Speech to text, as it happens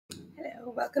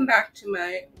Hello, welcome back to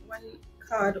my one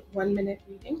card 1 minute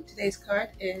reading. Today's card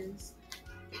is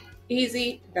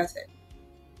Easy Does It.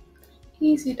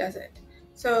 Easy Does It.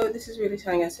 So this is really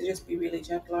telling us to just be really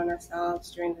gentle on ourselves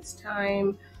during this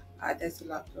time. There's a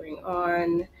lot going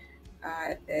on.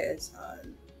 There's a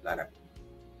lot of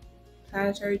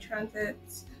planetary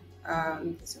transits.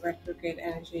 There's a retrograde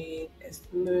energy. There's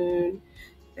the moon.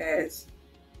 There's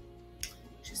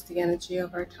just the energy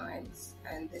of our times.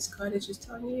 And this card is just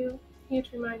telling you, here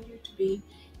to remind you to be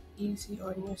easy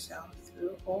on yourself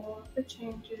through all the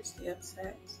changes, the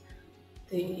upsets,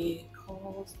 the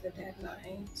calls, the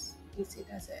deadlines. Easy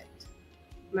does it.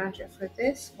 Mantra for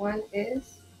this one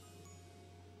is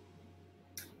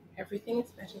everything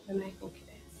is better than I think it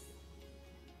is.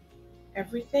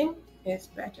 Everything is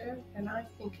better than I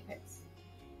think it is.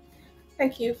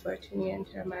 Thank you for tuning in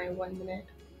to my 1 minute,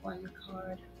 one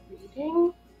card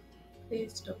reading.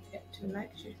 Please don't forget to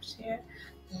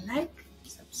like,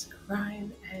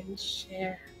 subscribe, and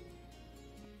share.